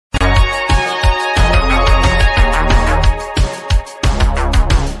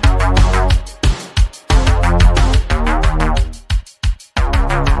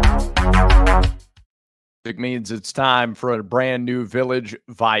music means it's time for a brand new Village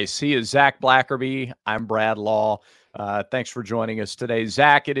Vice. He is Zach Blackerby. I'm Brad Law. Thanks for joining us today.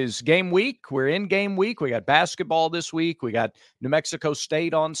 Zach, it is game week. We're in game week. We got basketball this week. We got New Mexico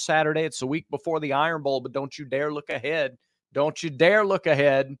State on Saturday. It's the week before the Iron Bowl, but don't you dare look ahead. Don't you dare look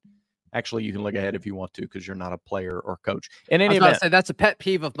ahead. Actually, you can look ahead if you want to because you're not a player or coach. In any event, that's a pet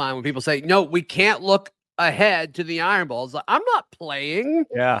peeve of mine when people say, no, we can't look ahead to the Iron Bowl. Like, I'm not playing.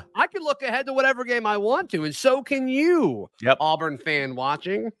 Yeah. I can look ahead to whatever game I want to, and so can you, Auburn fan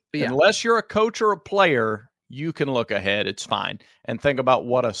watching. Unless you're a coach or a player, you can look ahead. It's fine. And think about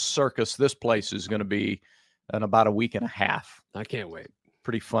what a circus this place is going to be in about a week and a half. I can't wait.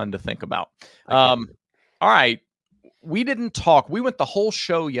 Pretty fun to think about. All right. We didn't talk. We went the whole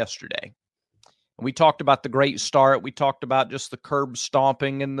show yesterday. We talked about the great start. We talked about just the curb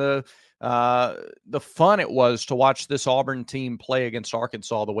stomping and the fun it was to watch this Auburn team play against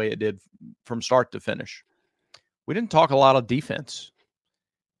Arkansas the way it did from start to finish. We didn't talk a lot of defense.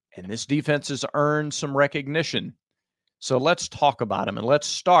 And this defense has earned some recognition. So let's talk about him. And let's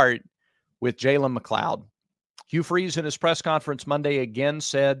start with Jalen McLeod. Hugh Freeze in his press conference Monday again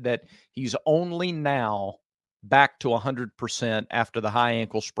said that he's only now back to 100% after the high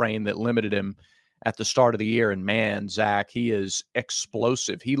ankle sprain that limited him at the start of the year. And man, Zach, he is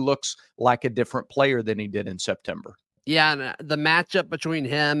explosive. He looks like a different player than he did in September. Yeah, and the matchup between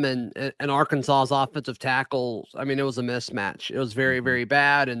him and Arkansas's offensive tackles, I mean, it was a mismatch. It was very, very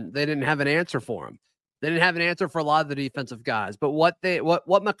bad, and they didn't have an answer for him. They didn't have an answer for a lot of the defensive guys. But what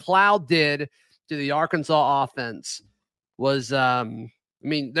McLeod did to the Arkansas offense was I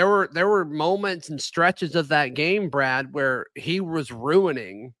mean, there were moments and stretches of that game, Brad, where he was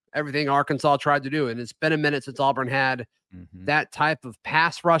ruining everything Arkansas tried to do. And it's been a minute since Auburn had that type of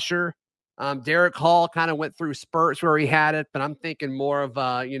pass rusher. Derek Hall kind of went through spurts where he had it, but I'm thinking more of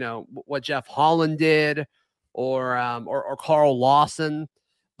what Jeff Holland did or Carl Lawson.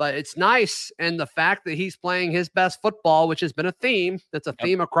 But it's nice, and the fact that he's playing his best football, which has been a theme, that's a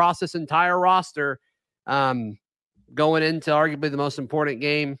theme across this entire roster. Going into arguably the most important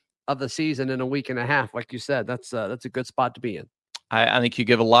game of the season in a week and a half, like you said, that's a good spot to be in. I think you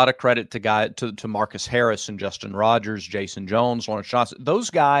give a lot of credit to Marcus Harris and Justin Rogers, Jason Jones, Lawrence Johnson. Those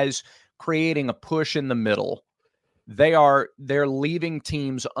guys creating a push in the middle. They're leaving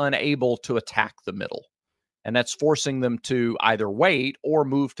teams unable to attack the middle, and that's forcing them to either wait or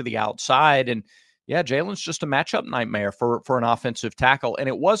move to the outside. And yeah, Jalen's just a matchup nightmare for an offensive tackle. And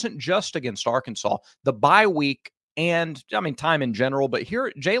it wasn't just against Arkansas. The bye week. And, I mean, time in general, but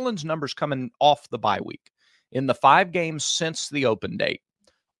here, Jalen's numbers coming off the bye week. In the 5 games since the open date,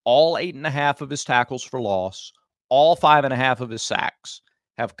 all 8.5 of his tackles for loss, all 5.5 of his sacks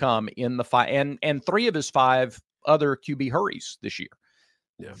have come in the 5, and 3 of his 5 other QB hurries this year.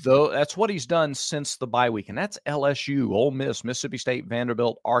 Yeah. Though that's what he's done since the bye week, and that's LSU, Ole Miss, Mississippi State,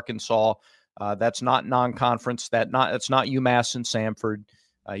 Vanderbilt, Arkansas. That's not non-conference. That's not UMass and Samford.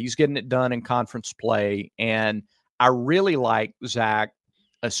 He's getting it done in conference play, and I really like, Zach,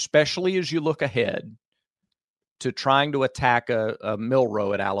 especially as you look ahead to trying to attack a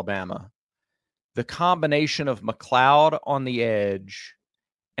Milroe at Alabama, the combination of McLeod on the edge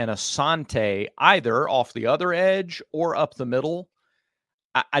and Asante either off the other edge or up the middle.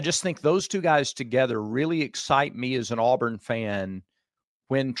 I just think those two guys together really excite me as an Auburn fan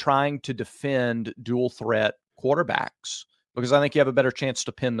when trying to defend dual threat quarterbacks, because I think you have a better chance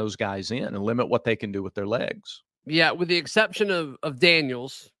to pin those guys in and limit what they can do with their legs. Yeah, with the exception of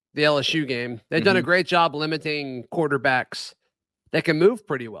Daniels, the LSU game, they've done a great job limiting quarterbacks that can move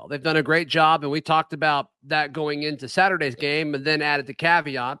pretty well. They've done a great job, and we talked about that going into Saturday's game and then added the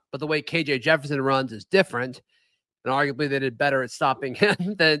caveat, but the way KJ Jefferson runs is different, and arguably they did better at stopping him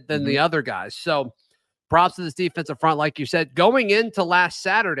than the other guys. So props to this defensive front, like you said. Going into last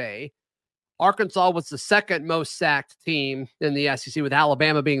Saturday, Arkansas was the second most sacked team in the SEC, with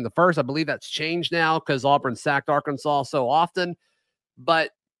Alabama being the first. I believe that's changed now because Auburn sacked Arkansas so often.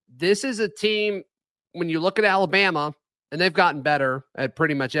 But this is a team, when you look at Alabama, and they've gotten better at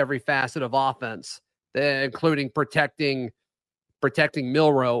pretty much every facet of offense, including protecting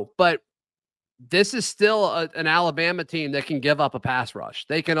Milroe. But this is still an Alabama team that can give up a pass rush.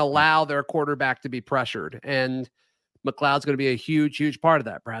 They can allow their quarterback to be pressured. And McLeod's going to be a huge, huge part of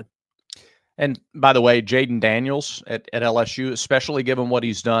that, Brad. And by the way, Jaden Daniels at LSU, especially given what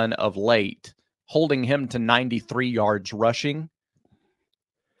he's done of late, holding him to 93 yards rushing,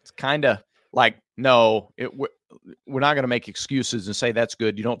 it's kind of like, no, we're not going to make excuses and say that's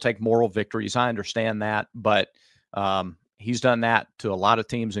good. You don't take moral victories. I understand that, but he's done that to a lot of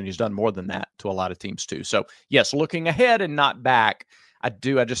teams, and he's done more than that to a lot of teams too. So, yes, looking ahead and not back. I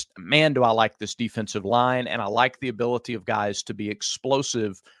do. I just, man, do I like this defensive line, and I like the ability of guys to be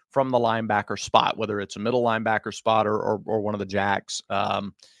explosive from the linebacker spot, whether it's a middle linebacker spot or one of the jacks.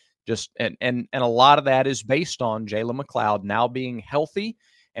 And a lot of that is based on Jalen McLeod now being healthy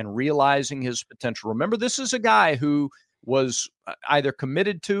and realizing his potential. Remember, this is a guy who was either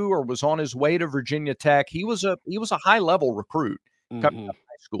committed to or was on his way to Virginia Tech. He was a high level recruit coming out of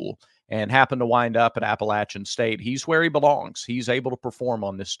high school and happened to wind up at Appalachian State. He's where he belongs. He's able to perform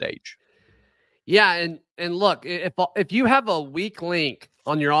on this stage. Yeah, and look, if you have a weak link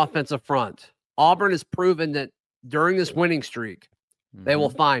on your offensive front, Auburn has proven that during this winning streak, they will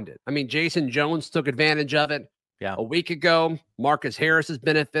find it. I mean, Jason Jones took advantage of it a week ago. Marcus Harris has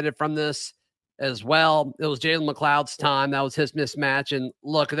benefited from this as well. It was Jalen McLeod's time. That was his mismatch. And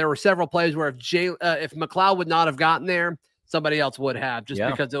look, there were several plays where if McLeod would not have gotten there, somebody else would have, just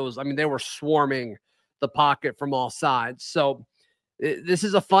because it was, I mean, they were swarming the pocket from all sides. So this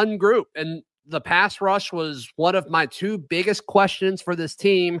is a fun group. And the pass rush was one of my two biggest questions for this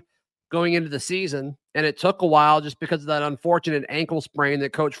team going into the season. And it took a while just because of that unfortunate ankle sprain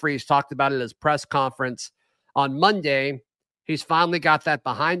that Coach Freeze talked about at his press conference on Monday. He's finally got that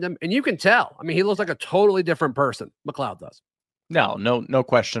behind him. And you can tell. I mean, he looks like a totally different person. McLeod does. No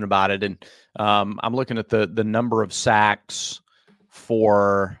question about it. And I'm looking at the number of sacks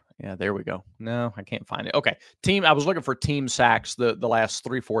for, there we go. No, I can't find it. Okay. I was looking for team sacks the last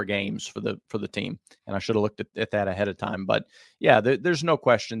 3-4 games for the team. And I should have looked at that ahead of time. But yeah, there's no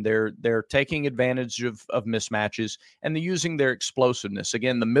question. They're taking advantage of mismatches, and they're using their explosiveness.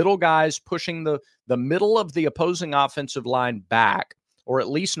 Again, the middle guys pushing the middle of the opposing offensive line back, or at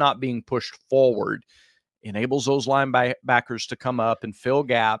least not being pushed forward, enables those linebackers to come up and fill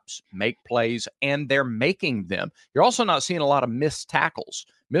gaps, make plays, and they're making them. You're also not seeing a lot of missed tackles,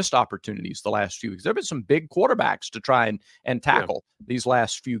 missed opportunities the last few weeks. There have been some big quarterbacks to try and tackle these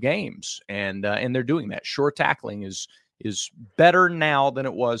last few games, and they're doing that. Sure, tackling is better now than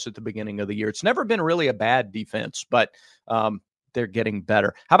it was at the beginning of the year. It's never been really a bad defense, but they're getting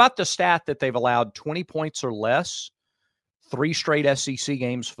better. How about the stat that they've allowed 20 points or less 3 straight SEC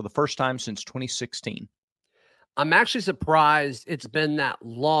games for the first time since 2016? I'm actually surprised it's been that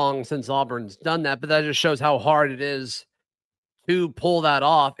long since Auburn's done that, but that just shows how hard it is to pull that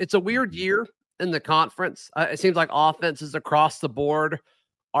off. It's a weird year in the conference. It seems like offenses across the board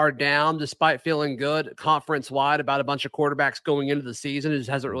are down despite feeling good conference-wide about a bunch of quarterbacks going into the season. It just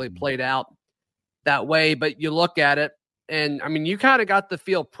hasn't really played out that way, but you look at it, and, I mean, you kind of got the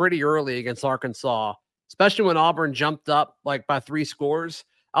feel pretty early against Arkansas, especially when Auburn jumped up like by 3 scores.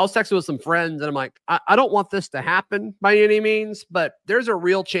 I was texting with some friends, and I'm like, I don't want this to happen by any means, but there's a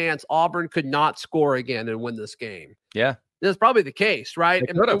real chance Auburn could not score again and win this game. Yeah. That's probably the case, right?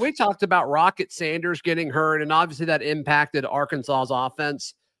 And we talked about Rocket Sanders getting hurt, and obviously that impacted Arkansas's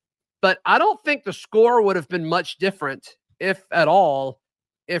offense. But I don't think the score would have been much different, if at all,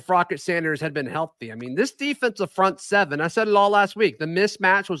 if Rocket Sanders had been healthy. I mean, this defensive front seven, I said it all last week, the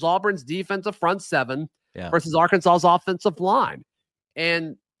mismatch was Auburn's defensive front seven versus Arkansas's offensive line.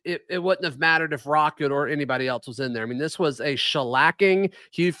 And it wouldn't have mattered if Rocket or anybody else was in there. I mean, this was a shellacking.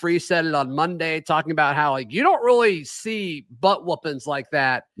 Hugh Freeze said it on Monday, talking about how, like, you don't really see butt whoopings like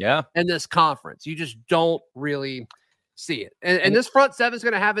that in this conference. You just don't really see it. And this front seven is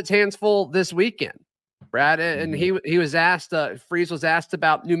going to have its hands full this weekend, Brad. And he was asked, Freeze was asked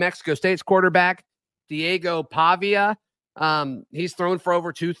about New Mexico State's quarterback, Diego Pavia. He's thrown for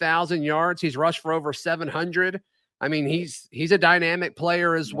over 2,000 yards. He's rushed for over 700. I mean, he's a dynamic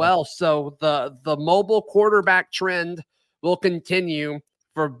player as well. So the mobile quarterback trend will continue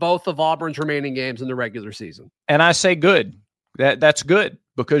for both of Auburn's remaining games in the regular season. And I say good. That's good,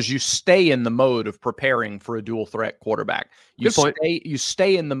 because you stay in the mode of preparing for a dual threat quarterback. You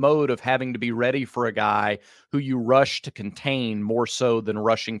stay in the mode of having to be ready for a guy who you rush to contain more so than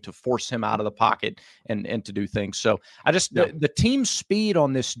rushing to force him out of the pocket and to do things. So I just the team speed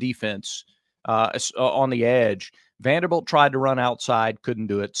on this defense on the edge. Vanderbilt tried to run outside, couldn't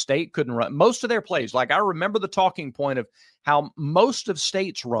do it. State couldn't run. Most of their plays, like I remember the talking point of how most of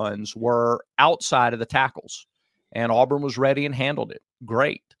State's runs were outside of the tackles, and Auburn was ready and handled it.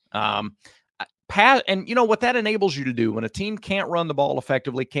 Great. And you know what that enables you to do when a team can't run the ball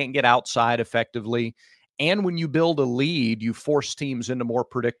effectively, can't get outside effectively, and when you build a lead, you force teams into more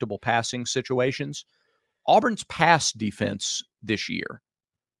predictable passing situations. Auburn's pass defense this year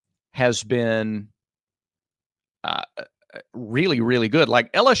has been really, really good.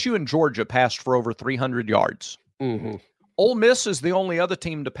 Like LSU and Georgia passed for over 300 yards. Ole Miss is the only other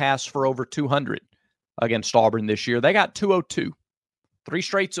team to pass for over 200 against Auburn this year. They got 202. Three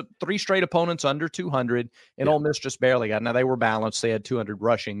straight opponents under 200, and Ole Miss just barely got. Now they were balanced; they had 200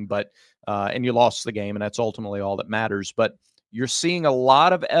 rushing, but and you lost the game, and that's ultimately all that matters. But you're seeing a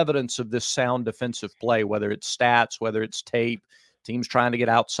lot of evidence of this sound defensive play, whether it's stats, whether it's tape, teams trying to get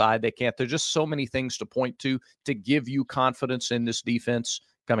outside. They can't. There's just so many things to point to give you confidence in this defense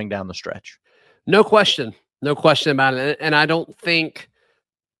coming down the stretch. No question about it. And I don't think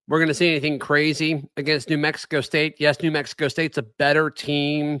we're going to see anything crazy against New Mexico State. Yes, New Mexico State's a better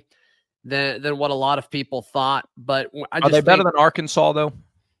team than what a lot of people thought. But Are they better than Arkansas, though?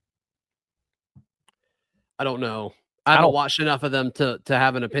 I don't know. I haven't watched enough of them to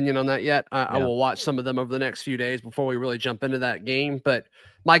have an opinion on that yet. I will watch some of them over the next few days before we really jump into that game. But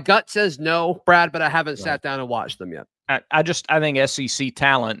my gut says no, Brad, but I haven't sat down and watched them yet. I think SEC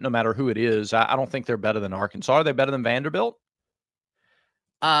talent, no matter who it is, I don't think they're better than Arkansas. Are they better than Vanderbilt?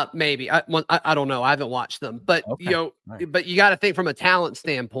 Maybe. I don't know. I haven't watched them, but but you got to think from a talent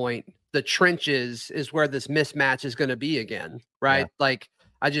standpoint, the trenches is where this mismatch is going to be again, right? Yeah. Like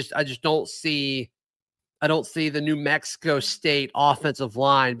I just don't see the New Mexico State offensive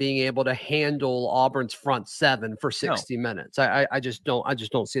line being able to handle Auburn's front seven for 60 minutes. I just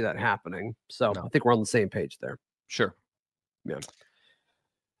don't see that happening. So I think we're on the same page there. Sure. Yeah.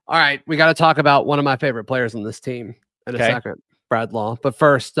 All right. We got to talk about one of my favorite players on this team in a second, Brad Law. But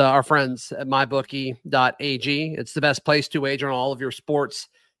first, our friends at mybookie.ag. It's the best place to wager on all of your sports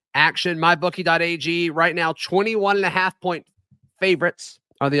action. Mybookie.ag right now, 21.5 point favorites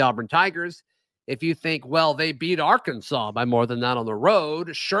are the Auburn Tigers. If you think, well, they beat Arkansas by more than that on the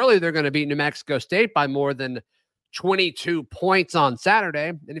road, surely they're going to beat New Mexico State by more than 22 points on Saturday.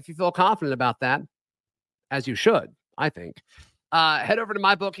 And if you feel confident about that, as you should, I think, head over to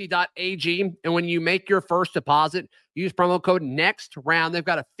mybookie.ag. And when you make your first deposit, use promo code next round. They've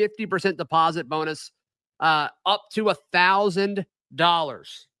got a 50% deposit bonus up to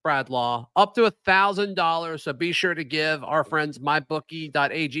 $1,000. Brad Law, up to $1,000. So be sure to give our friends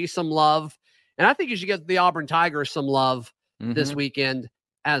mybookie.ag some love. And I think you should give the Auburn Tigers some love this weekend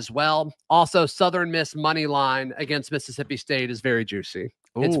as well. Also, Southern Miss money line against Mississippi State is very juicy.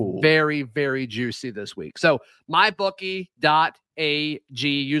 Ooh. It's very, very juicy this week. So mybookie.ag,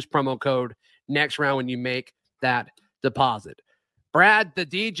 use promo code next round when you make that deposit. Brad, the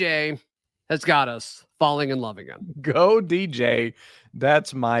DJ has got us falling in love again. Go DJ.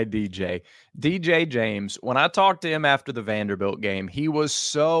 That's my DJ. DJ James, when I talked to him after the Vanderbilt game, he was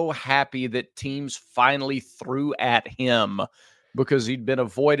so happy that teams finally threw at him because he'd been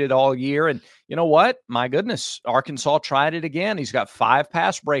avoided all year. And you know what? My goodness, Arkansas tried it again. He's got 5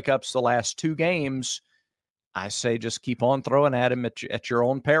 pass breakups the last 2 games. I say just keep on throwing at him at your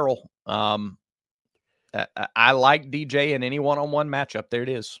own peril. I like DJ in any one-on-one matchup. There it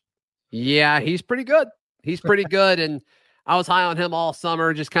is. Yeah, he's pretty good. He's pretty good. And I was high on him all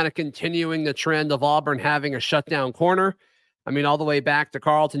summer, just kind of continuing the trend of Auburn having a shutdown corner. I mean, all the way back to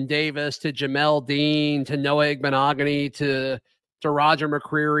Carlton Davis, to Jamel Dean, to Noah Igbenogany, to Roger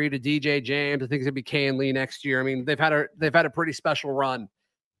McCreary, to DJ James. I think it's gonna be Kane Lee next year. I mean, they've had a pretty special run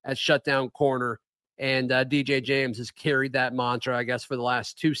at shutdown corner, and DJ James has carried that mantra, I guess, for the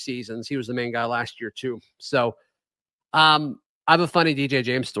last 2 seasons. He was the main guy last year too. So, I have a funny DJ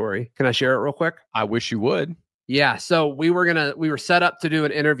James story. Can I share it real quick? I wish you would. Yeah. So we were set up to do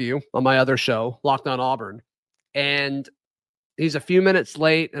an interview on my other show, Locked on Auburn, and he's a few minutes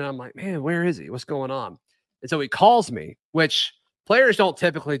late, and I'm like, man, where is he? What's going on? And so he calls me, which players don't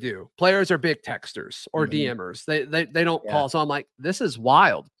typically do. Players are big texters or DMers. They don't call. So I'm like, this is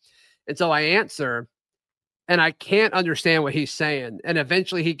wild. And so I answer, and I can't understand what he's saying. And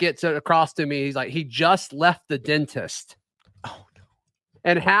eventually he gets it across to me. He's like, he just left the dentist. Oh no.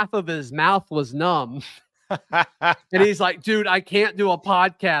 And half of his mouth was numb. And he's like, dude, I can't do a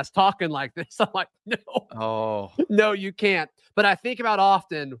podcast talking like this. I'm like, no, you can't. But I think about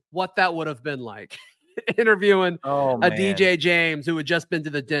often what that would have been like interviewing a DJ James who had just been to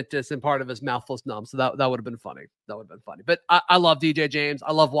the dentist and part of his mouth was numb. So that would have been funny. But I love DJ James.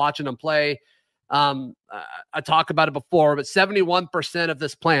 I love watching him play. I talk about it before, but 71% of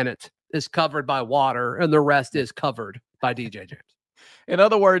this planet is covered by water and the rest is covered by DJ James. In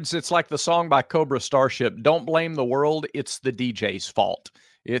other words, it's like the song by Cobra Starship. Don't blame the world. It's the DJ's fault.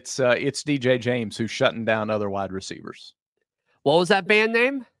 It's DJ James who's shutting down other wide receivers. What was that band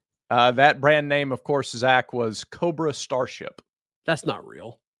name? That brand name, of course, Zach, was Cobra Starship. That's not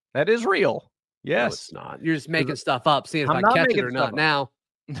real. That is real. Yes. No, it's not. You're just making stuff up, seeing if I catch it or not now.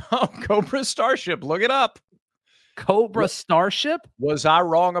 No, Cobra Starship. Look it up. Cobra Starship? Was I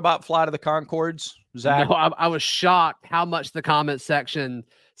wrong about Flight of the Conchords, Zach? No, I was shocked how much the comment section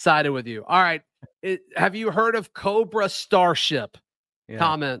sided with you. All right. Have you heard of Cobra Starship?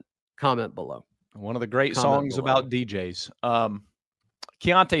 Comment below. One of the great songs about DJs.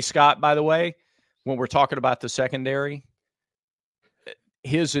 Keontae Scott, by the way, when we're talking about the secondary,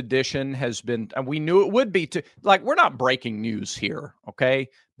 his addition has been, and we knew it would be, to like, we're not breaking news here, okay?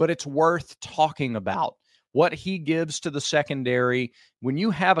 But it's worth talking about what he gives to the secondary when you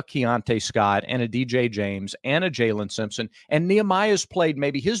have a Keontae Scott and a DJ James and a Jalen Simpson, and Nehemiah's played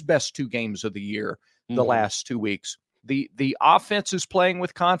maybe his best 2 games of the year the last 2 weeks. The offense is playing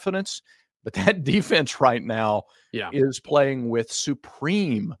with confidence, but that defense right now is playing with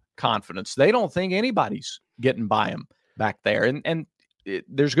supreme confidence. They don't think anybody's getting by them back there, and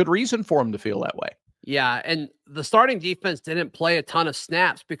there's good reason for them to feel that way. Yeah, and the starting defense didn't play a ton of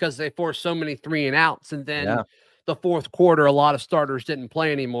snaps because they forced so many 3-and-outs, and then the fourth quarter, a lot of starters didn't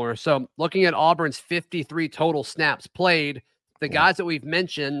play anymore. So looking at Auburn's 53 total snaps played, the guys that we've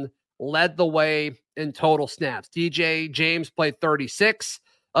mentioned led the way in total snaps. DJ James played 36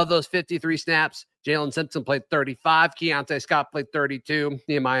 of those 53 snaps. Jalen Simpson played 35. Keontae Scott played 32.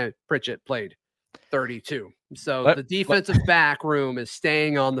 Nehemiah Pritchett played 32. So the defensive back room is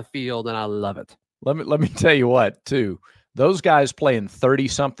staying on the field, and I love it. Let me tell you what, too. Those guys playing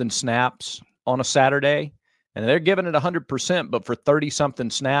 30-something snaps on a Saturday, and they're giving it 100%, but for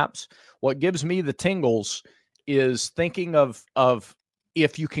 30-something snaps, what gives me the tingles is thinking of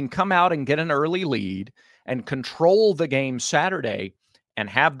if you can come out and get an early lead and control the game Saturday and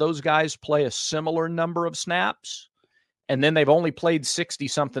have those guys play a similar number of snaps, and then they've only played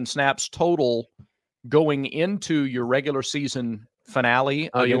 60-something snaps total going into your regular season finale.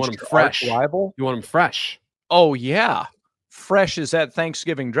 Oh, you want them fresh. Rival. You want them fresh. Oh, yeah. Fresh as that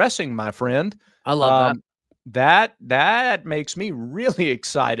Thanksgiving dressing, my friend. I love that. That makes me really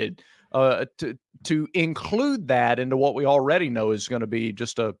excited to include that into what we already know is going to be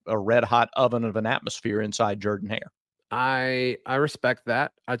just a red-hot oven of an atmosphere inside Jordan-Hare. I respect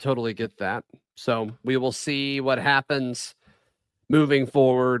that. I totally get that. So we will see what happens moving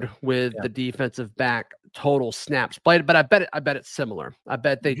forward with the defensive back total snaps played, but I bet it's similar. I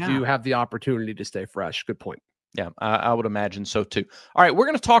bet they do have the opportunity to stay fresh. Good point. Yeah, I would imagine so too. All right, we're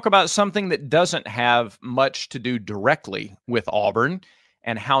going to talk about something that doesn't have much to do directly with Auburn,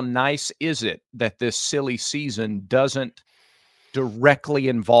 and how nice is it that this silly season doesn't directly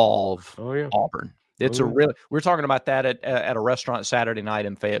involve Auburn. It's we're talking about that at a restaurant Saturday night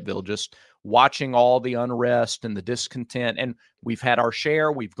in Fayetteville, just watching all the unrest and the discontent. And we've had our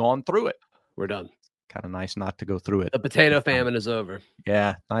share. We've gone through it. We're done. Kind of nice not to go through it. The potato famine is over.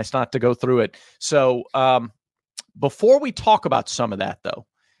 Yeah, nice not to go through it. So before we talk about some of that, though,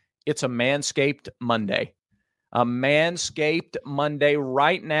 it's a Manscaped Monday. A Manscaped Monday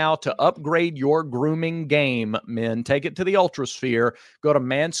right now to upgrade your grooming game, men. Take it to the ultrasphere. Go to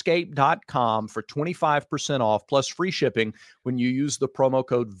manscaped.com for 25% off plus free shipping when you use the promo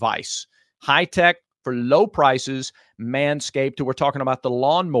code VICE. High tech for low prices, Manscaped. We're talking about the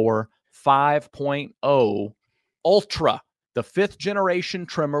Lawnmower 5.0 Ultra, the 5th generation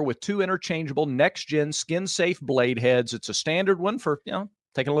trimmer with 2 interchangeable next-gen skin-safe blade heads. It's a standard one for,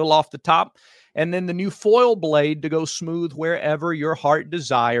 taking a little off the top. And then the new foil blade to go smooth wherever your heart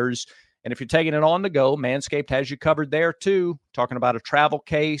desires. And if you're taking it on the go, Manscaped has you covered there too. Talking about a travel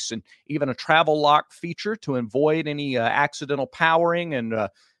case and even a travel lock feature to avoid any accidental powering and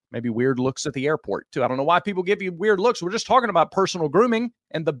maybe weird looks at the airport too. I don't know why people give you weird looks. We're just talking about personal grooming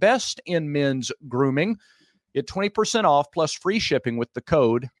and the best in men's grooming. Get 20% off plus free shipping with the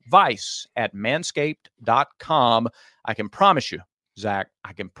code VICE at manscaped.com. I can promise you, Zach,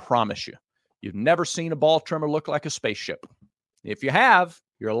 I can promise you, you've never seen a ball trimmer look like a spaceship. If you have,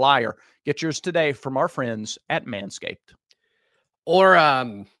 you're a liar. Get yours today from our friends at Manscaped. Or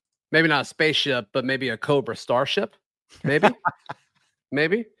maybe not a spaceship, but maybe a Cobra Starship. Maybe.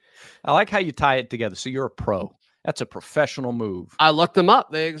 Maybe. I like how you tie it together. So you're a pro. That's a professional move. I looked them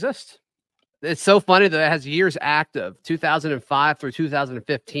up. They exist. It's so funny that it has years active, 2005 through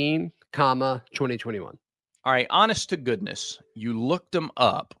 2015, 2021. All right. Honest to goodness, you looked them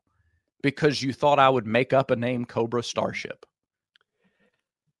up because you thought I would make up a name Cobra Starship.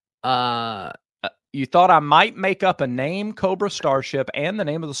 You thought I might make up a name Cobra Starship and the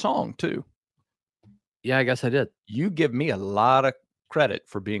name of the song too. Yeah, I guess I did. You give me a lot of credit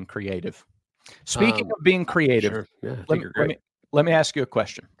for being creative. Speaking of being creative, sure. Yeah, I think you're great. Let me ask you a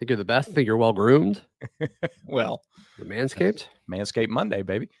question. Think you're the best? Think you're well groomed? Well, the Manscaped? Manscaped Monday,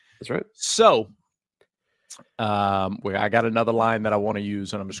 baby. That's right. So, I got another line that I want to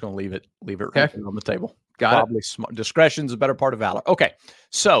use, and I'm just going to leave it on the table. Got it. Discretion's a better part of valor. Okay.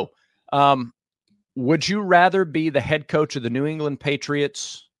 So, would you rather be the head coach of the New England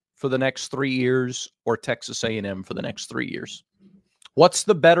Patriots for the next 3 years or Texas A&M for the next 3 years? What's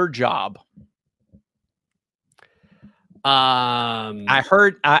the better job? I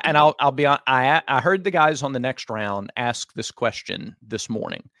heard, and I'll be on. I heard the guys on the next round ask this question this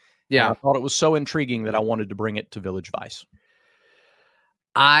morning. Yeah, I thought it was so intriguing that I wanted to bring it to Village Vice.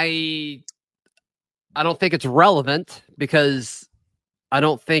 I don't think it's relevant because I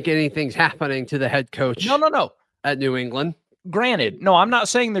don't think anything's happening to the head coach. No. At New England. Granted, no, I'm not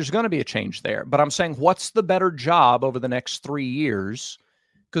saying there's going to be a change there, but I'm saying what's the better job over the next 3 years?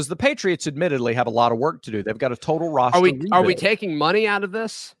 Because the Patriots admittedly have a lot of work to do. They've got a total roster. Are we taking money out of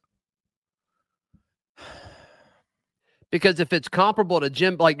this? Because if it's comparable to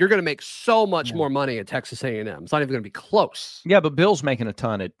Jim, like you're going to make so much more money at Texas A&M. It's not even going to be close. Yeah, but Bill's making a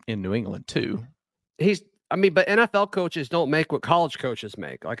ton in New England too. But NFL coaches don't make what college coaches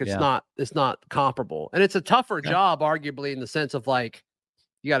make. Like it's not comparable. And it's a tougher job, arguably, in the sense of like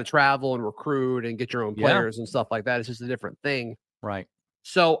you got to travel and recruit and get your own players and stuff like that. It's just a different thing. Right.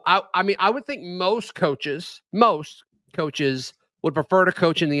 So I would think most coaches would prefer to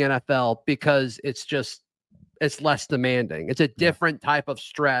coach in the NFL because it's less demanding. It's a different type of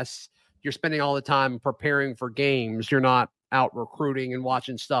stress. You're spending all the time preparing for games. You're not out recruiting and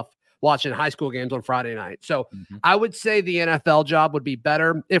watching high school games on Friday night. So I would say the NFL job would be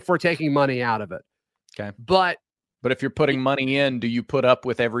better if we're taking money out of it. Okay. But if you're putting money in, do you put up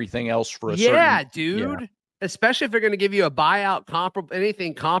with everything else for a certain? Yeah, dude. Especially if they're going to give you a buyout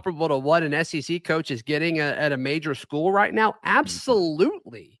anything comparable to what an SEC coach is getting at a major school right now.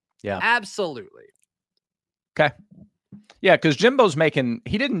 Absolutely. Yeah. Absolutely. Okay. Yeah, because Jimbo's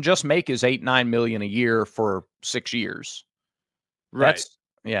he didn't just make his $8-9 million a year for 6 years. Right.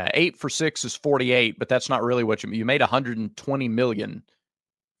 8 for 6 is 48, but that's not really what you made. $120 million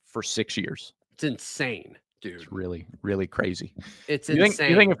for 6 years. It's insane, dude. It's really, really crazy. It's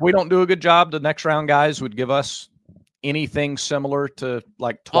insane. You think if we don't do a good job, the next round guys would give us anything similar to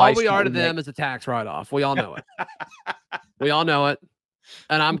like twice? All we are to them is a tax write-off. We all know it. We all know it,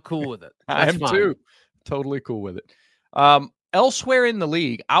 and I'm cool with it. I am too. Totally cool with it. Elsewhere in the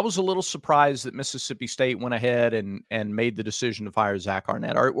league, I was a little surprised that Mississippi State went ahead and made the decision to fire Zach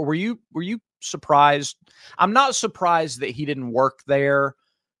Arnett. Were you surprised? I'm not surprised that he didn't work there.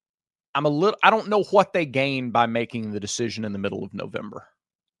 I don't know what they gained by making the decision in the middle of November.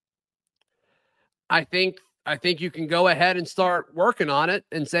 I think you can go ahead and start working on it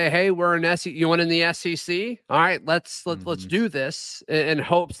and say, hey, we're in SEC. You want in the SEC? All right, let's do this in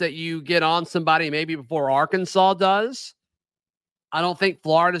hopes that you get on somebody maybe before Arkansas does. I don't think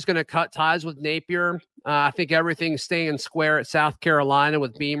Florida's going to cut ties with Napier. I think everything's staying square at South Carolina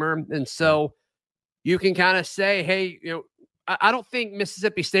with Beamer. And so you can kind of say, hey, I don't think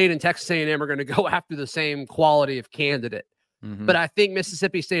Mississippi State and Texas A&M are going to go after the same quality of candidate. But I think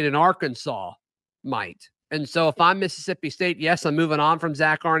Mississippi State and Arkansas might. And so if I'm Mississippi State, yes, I'm moving on from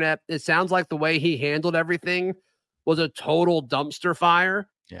Zach Arnett. It sounds like the way he handled everything was a total dumpster fire.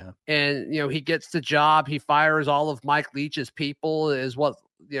 Yeah. And, he gets the job. He fires all of Mike Leach's people is what,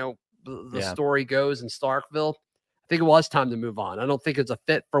 the story goes in Starkville. I think it was time to move on. I don't think it's a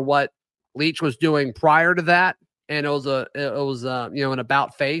fit for what Leach was doing prior to that. And it was an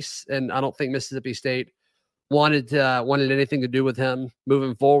about face. And I don't think Mississippi State wanted anything to do with him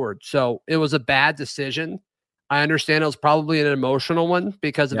moving forward. So it was a bad decision. I understand it was probably an emotional one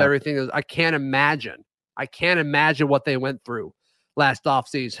because of everything. I can't imagine what they went through last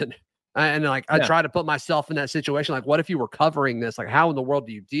offseason. And I try to put myself in that situation. Like, what if you were covering this? Like, how in the world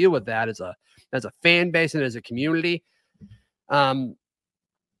do you deal with that as a fan base and as a community? And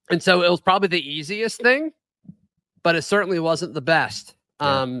so it was probably the easiest thing, but it certainly wasn't the best.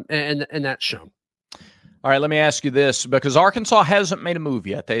 And that's shown. All right, let me ask you this, because Arkansas hasn't made a move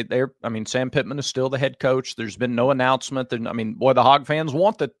yet. Sam Pittman is still the head coach. There's been no announcement. The Hog fans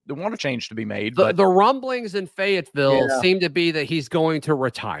want a change to be made. The rumblings in Fayetteville seem to be that he's going to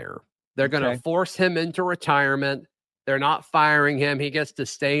retire. They're going to force him into retirement. They're not firing him. He gets to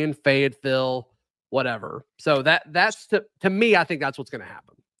stay in Fayetteville, whatever. So that's to me, I think that's what's going to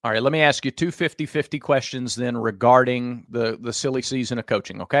happen. All right, let me ask you two 50-50 questions then regarding the silly season of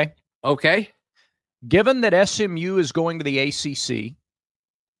coaching, okay? Okay. Given that SMU is going to the ACC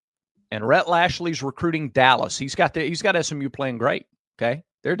and Rhett Lashley's recruiting Dallas, he's got SMU playing great, okay?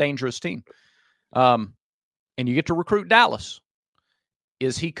 They're a dangerous team. And you get to recruit Dallas.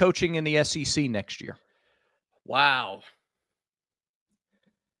 Is he coaching in the SEC next year? Wow.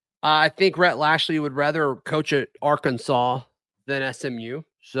 I think Rhett Lashley would rather coach at Arkansas than SMU.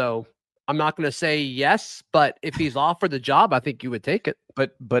 So I'm not going to say yes, but if he's offered the job, I think you would take it.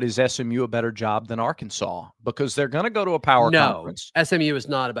 But is SMU a better job than Arkansas? Because they're going to go to a power conference. No, SMU is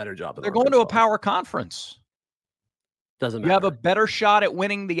not a better job than They're Arkansas. going to a power conference. Doesn't You matter. have a better shot at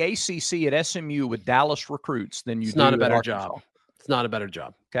winning the ACC at SMU with Dallas recruits than you It's do not a at better Arkansas. job. It's not a better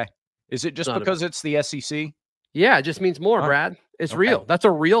job. Okay. Is it just because it's the SEC? Yeah, it just means more, All right. Brad. It's Okay. real. That's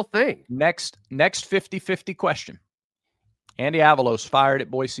a real thing. Next 50-50 question. Andy Avalos fired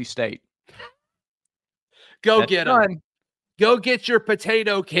at Boise State. Go get him. Go get your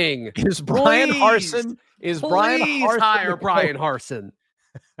potato king. Is Brian Harsin? Please hire Brian Harsin.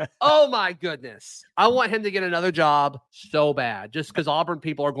 Oh my goodness. I want him to get another job so bad, just because Auburn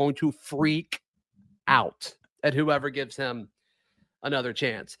people are going to freak out at whoever gives him another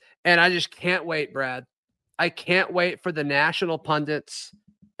chance. And I just can't wait, Brad. I can't wait for the national pundits,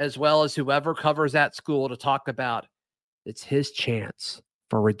 as well as whoever covers that school, to talk about it's his chance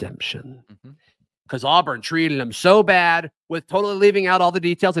for redemption. Because Auburn treated him so bad, with totally leaving out all the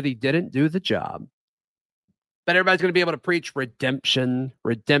details, that he didn't do the job. But everybody's going to be able to preach redemption.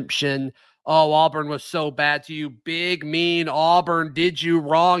 Oh, Auburn was so bad to you. Big, mean Auburn did you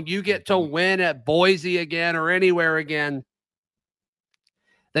wrong. You get to win at Boise again or anywhere again.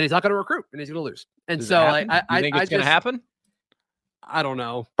 Then he's not going to recruit and he's going to lose. And Does so I think it's going to happen. I don't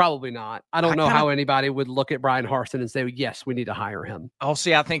know. Probably not. I don't know how anybody would look at Brian Harsin and say, yes, we need to hire him. Oh,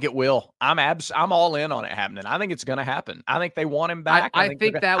 see, I think it will. I'm all in on it happening. I think it's going to happen. I think they want him back. I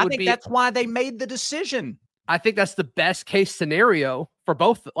think that's why they made the decision. I think that's the best case scenario for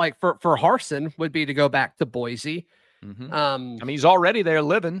both. Like for Harsin would be to go back to Boise. I mean, he's already there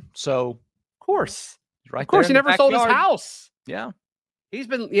living. So of course, he's right. Of course, there he never sold his house. Yeah. He's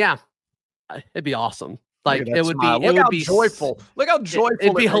been, it'd be awesome. Like it would smile. be, it would be joyful. Look how joyful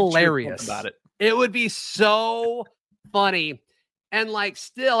it'd be hilarious about it. It would be so funny. And like,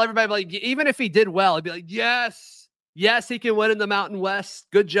 still everybody, like, even if he did well, it'd be like, yes, he can win in the Mountain West.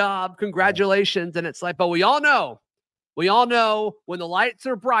 Good job. Congratulations. And it's like, but we all know when the lights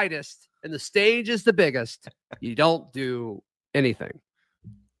are brightest and the stage is the biggest, you don't do anything.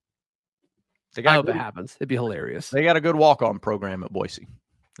 I hope it happens. It'd be hilarious. They got a good walk-on program at Boise.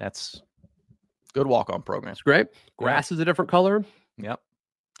 That's good walk-on program. It's great. Grass is a different color. Yep.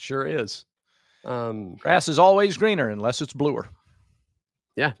 Sure is. Grass is always greener unless it's bluer.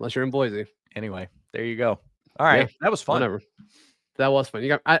 Yeah, unless you're in Boise. Anyway, there you go. All right. Yeah, that was fun. Whatever. That was fun.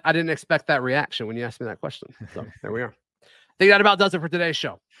 I didn't expect that reaction when you asked me that question. So there we are. I think that about does it for today's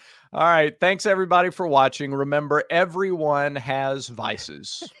show. All right. Thanks, everybody, for watching. Remember, everyone has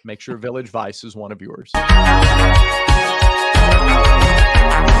vices. Make sure Village Vice is one of yours.